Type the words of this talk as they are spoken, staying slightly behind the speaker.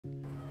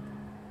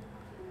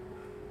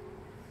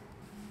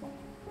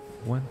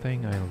One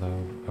thing I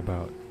love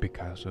about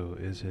Picasso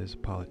is his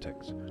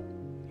politics.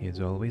 He is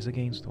always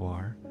against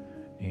war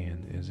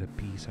and is a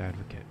peace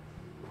advocate.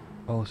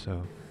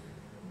 Also,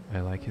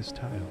 I like his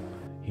style.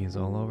 He is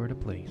all over the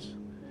place.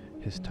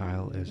 His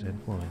style is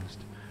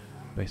influenced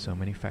by so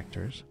many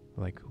factors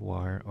like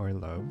war or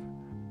love.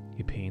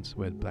 He paints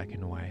with black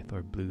and white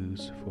or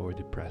blues for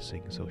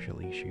depressing social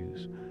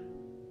issues,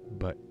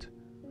 but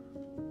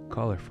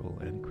colorful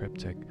and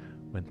cryptic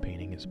when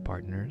painting his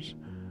partners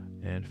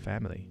and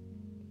family.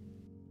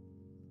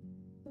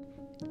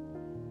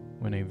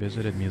 When I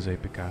visited Musée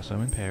Picasso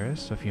in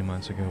Paris a few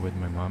months ago with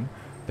my mom,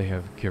 they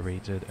have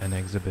curated an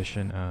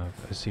exhibition of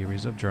a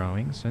series of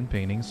drawings and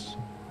paintings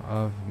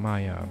of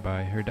Maya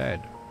by her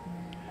dad.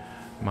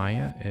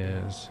 Maya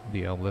is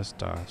the eldest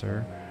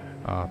daughter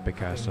of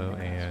Picasso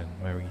and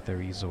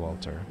Marie-Thérèse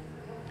Walter.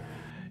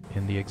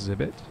 In the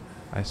exhibit,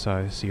 I saw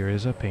a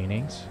series of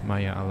paintings,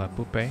 Maya à la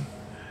poupée,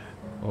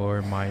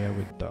 or Maya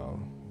with doll,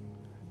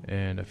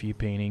 and a few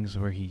paintings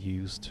where he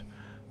used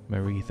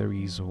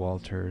Marie-Thérèse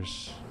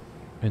Walter's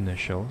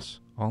initials,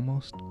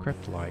 almost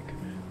crypt-like,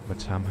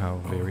 but somehow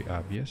very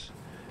obvious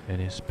in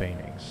his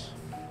paintings.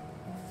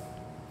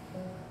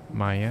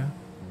 Maya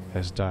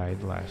has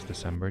died last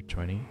December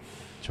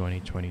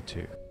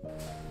 2022.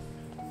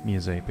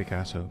 Musée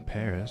Picasso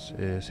Paris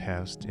is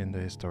housed in the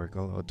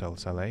historical Hôtel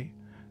Salé.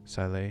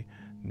 Salé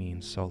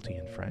means salty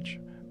in French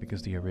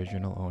because the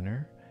original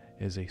owner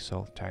is a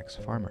salt tax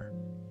farmer.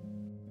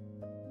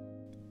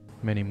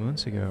 Many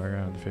moons ago,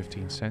 around the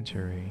 15th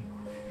century,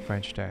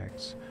 French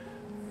tax,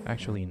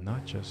 actually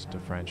not just the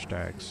French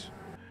tax,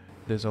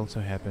 this also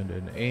happened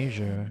in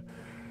Asia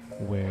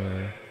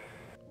where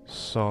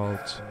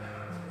salt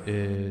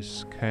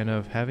is kind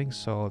of having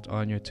salt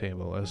on your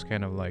table as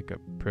kind of like a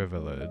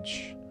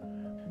privilege.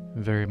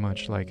 Very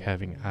much like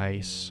having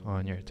ice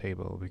on your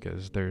table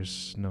because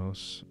there's no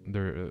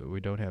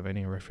we don't have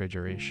any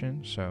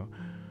refrigeration, so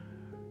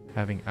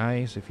having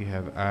ice, if you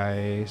have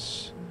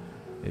ice,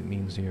 it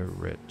means you're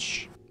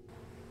rich.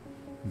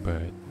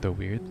 But the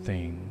weird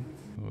thing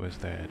was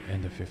that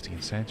in the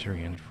 15th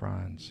century in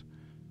France,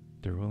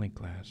 the ruling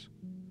class,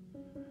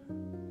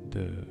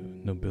 the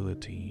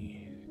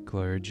nobility,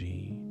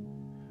 clergy,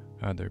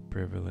 other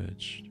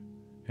privileged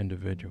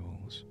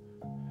individuals,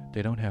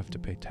 they don't have to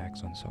pay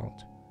tax on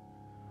salt.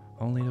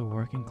 Only the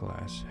working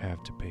class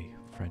have to pay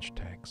French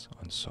tax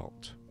on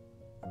salt.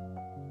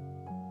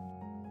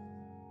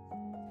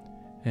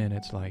 And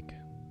it's like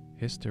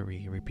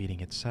history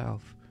repeating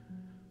itself,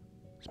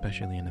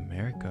 especially in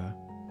America,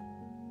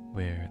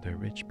 where the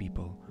rich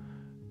people,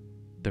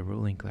 the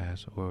ruling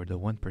class or the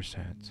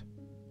 1%,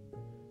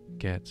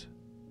 gets a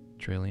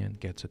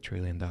 $1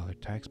 trillion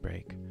tax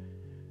break,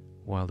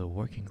 while the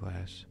working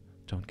class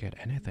don't get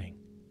anything.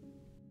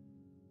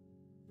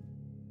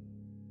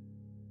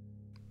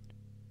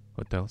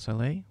 Hôtel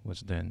Salé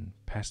was then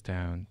passed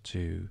down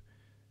to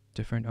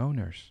different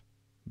owners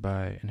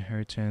by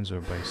inheritance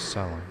or by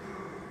selling.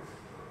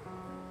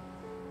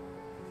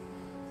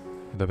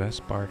 The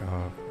best part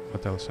of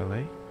Hôtel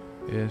Salé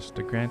is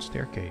the grand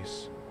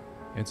staircase.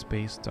 It's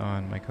based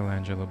on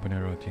Michelangelo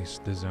Buonarroti's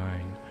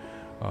design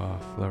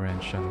of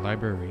Florentian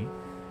Library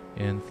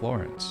in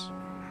Florence.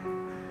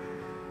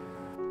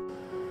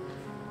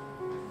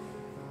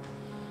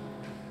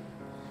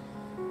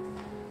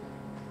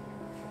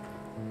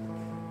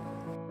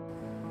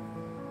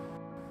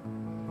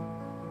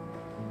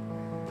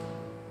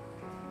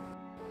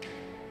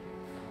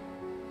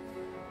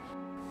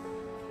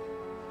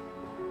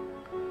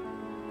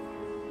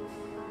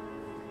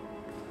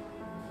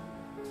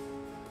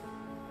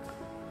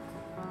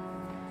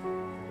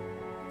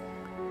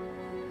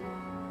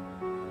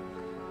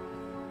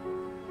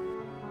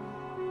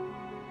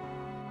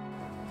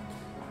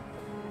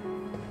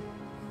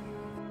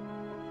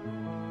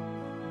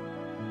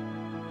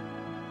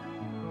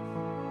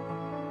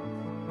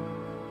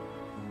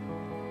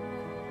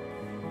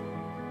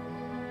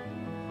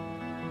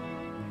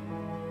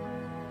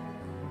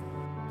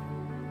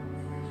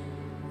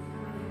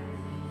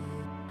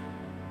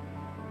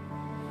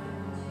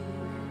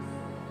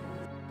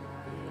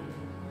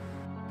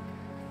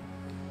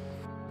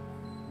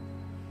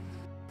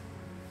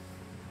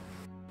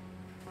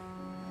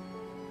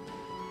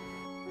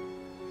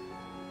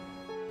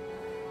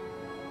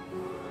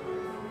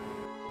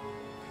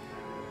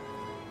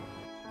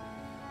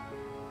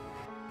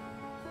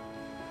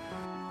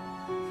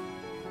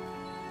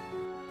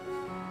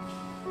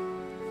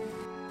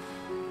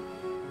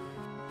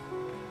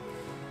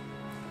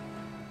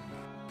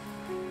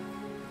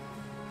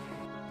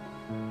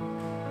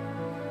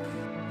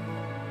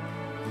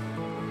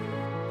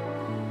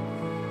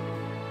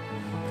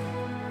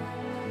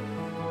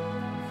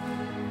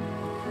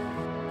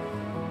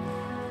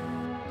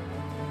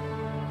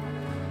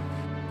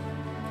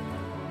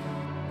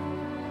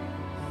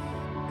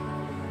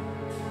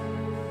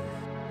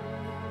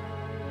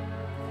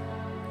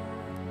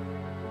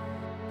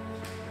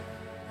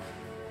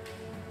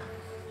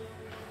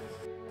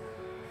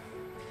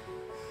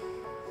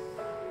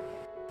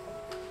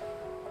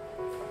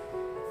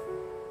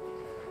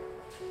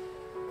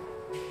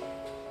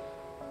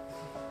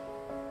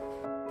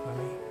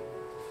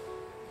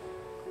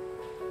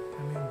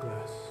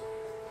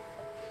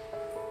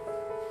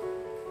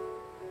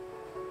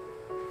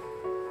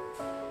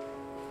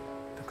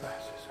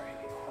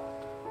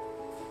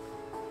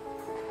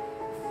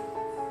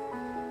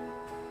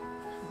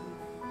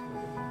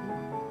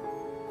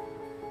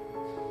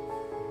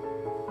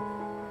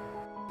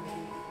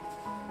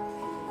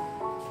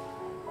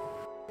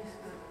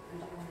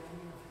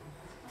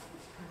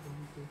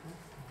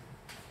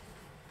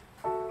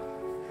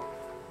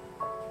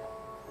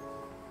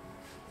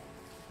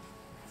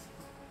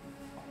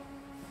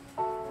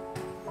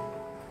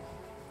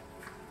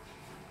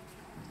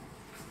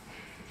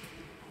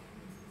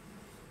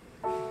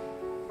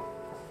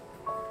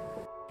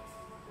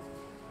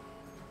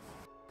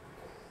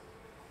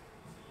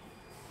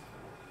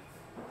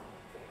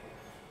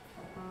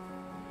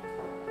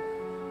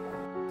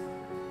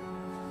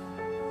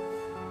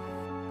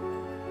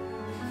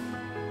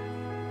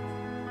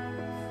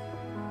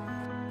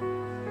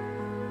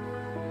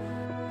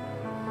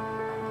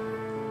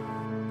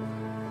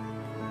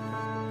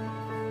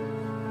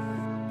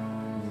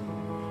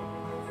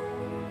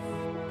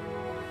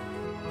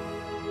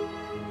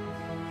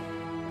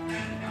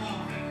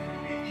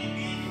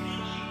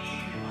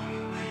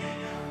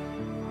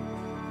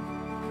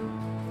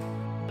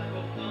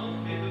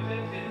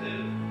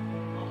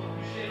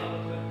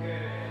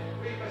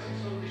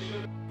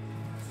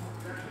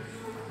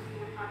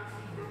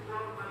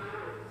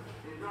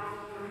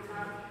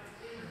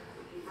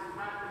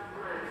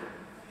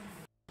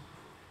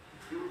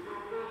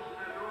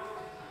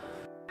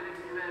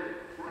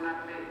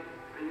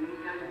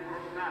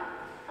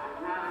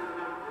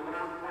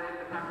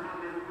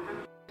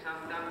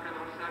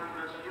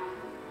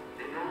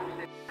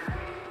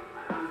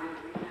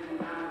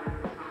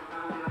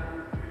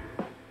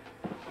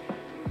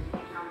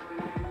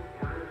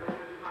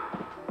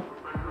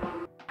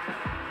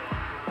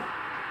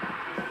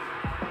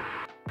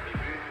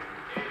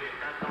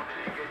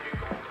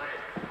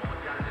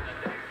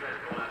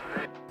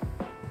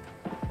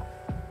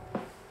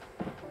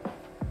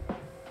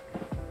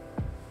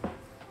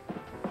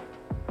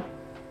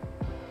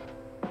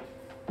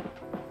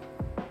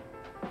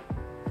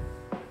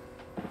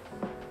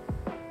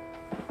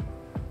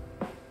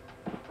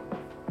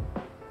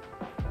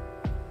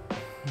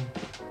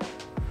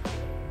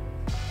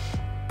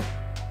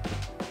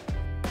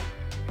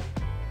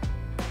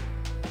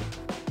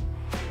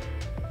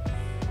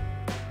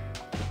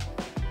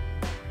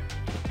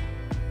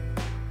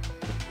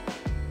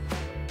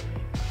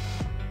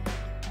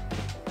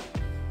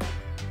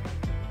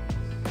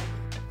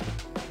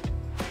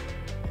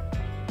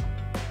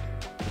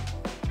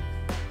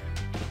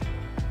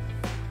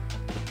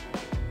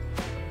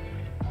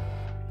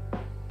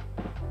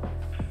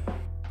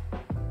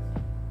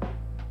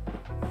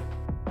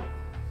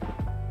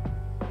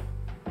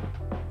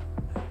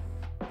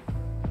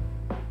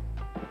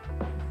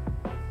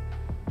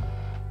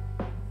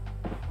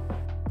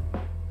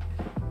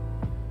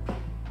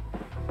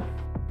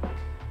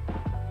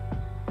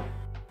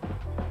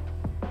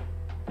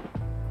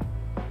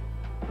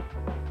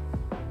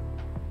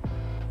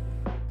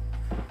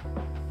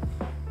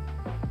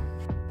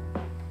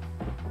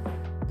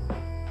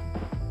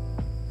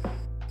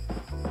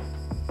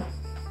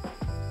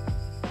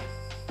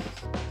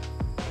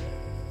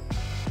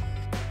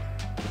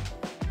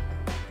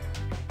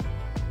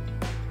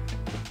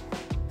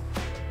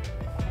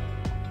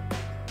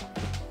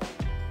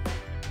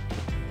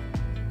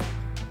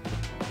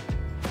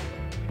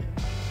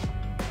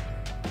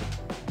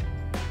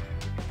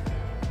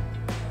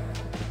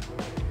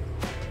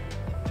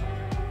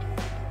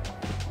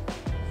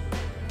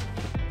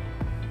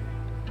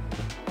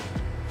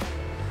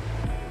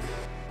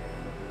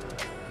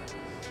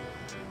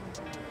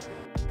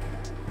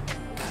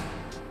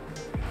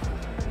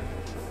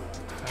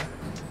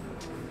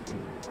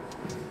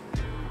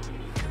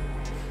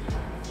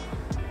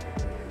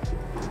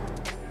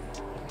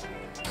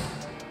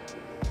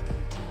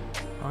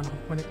 ano,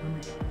 manik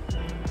kami.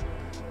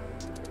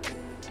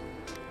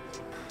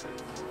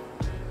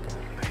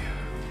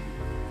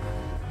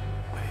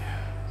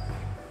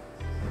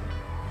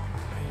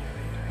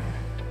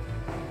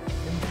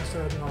 Yung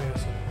kasarado na kaya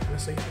sa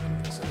nasa isa naman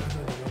kasarado,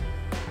 diba?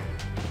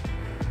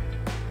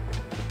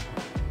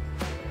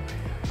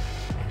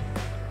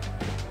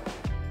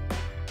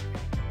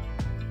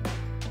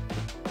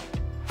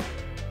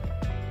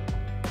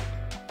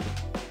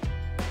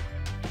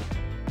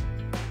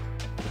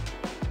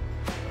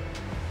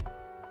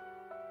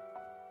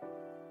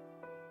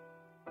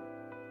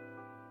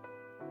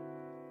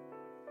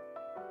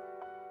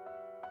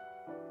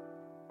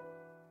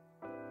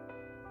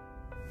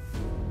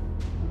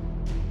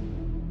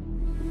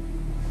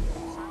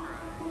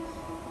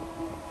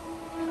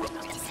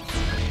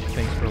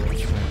 Thanks for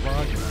watching my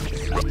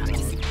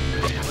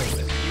vlog.